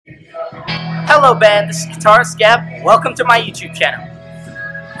Hello band, this is Guitarist Gab. Welcome to my YouTube channel.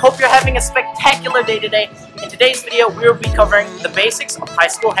 Hope you're having a spectacular day today. In today's video, we will be covering the basics of high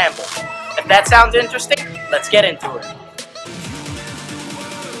school handball. If that sounds interesting, let's get into it.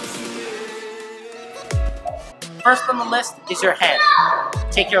 First on the list is your hand.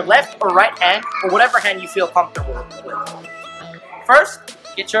 Take your left or right hand, or whatever hand you feel comfortable with. First,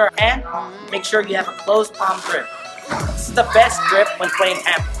 get your hand, make sure you have a closed palm grip. This is the best grip when playing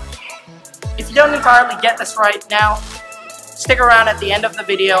handball. If you don't entirely get this right now, stick around at the end of the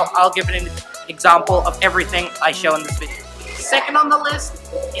video. I'll give an example of everything I show in this video. Second on the list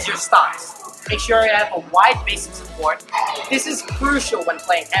is your stocks. Make sure you have a wide base of support. This is crucial when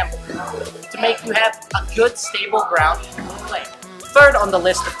playing handball, to make you have a good stable ground to play. Third on the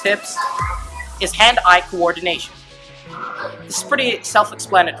list of tips is hand-eye coordination. This is pretty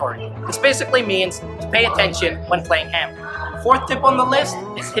self-explanatory. This basically means to pay attention when playing handball. Fourth tip on the list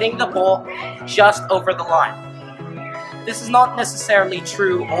is hitting the ball just over the line. This is not necessarily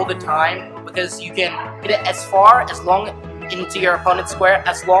true all the time, because you can hit it as far as long into your opponent's square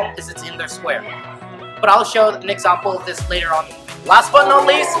as long as it's in their square. But I'll show an example of this later on. Last but not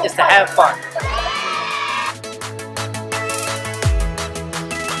least is to have fun.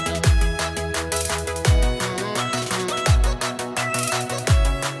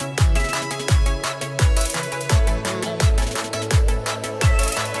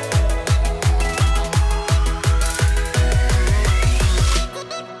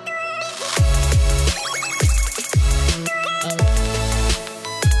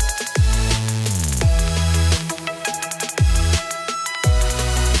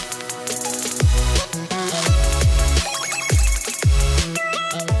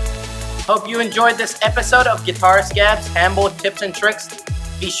 Hope you enjoyed this episode of Guitarist Gab's Handball Tips and Tricks.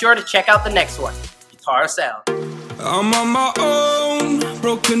 Be sure to check out the next one. Guitarist out. I'm on my own,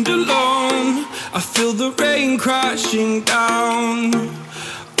 broken alone. I feel the rain crashing down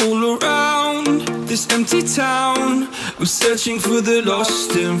all around this empty town. I'm searching for the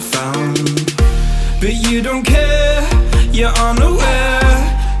lost and found, but you don't care, you're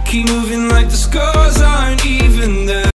unaware. Keep moving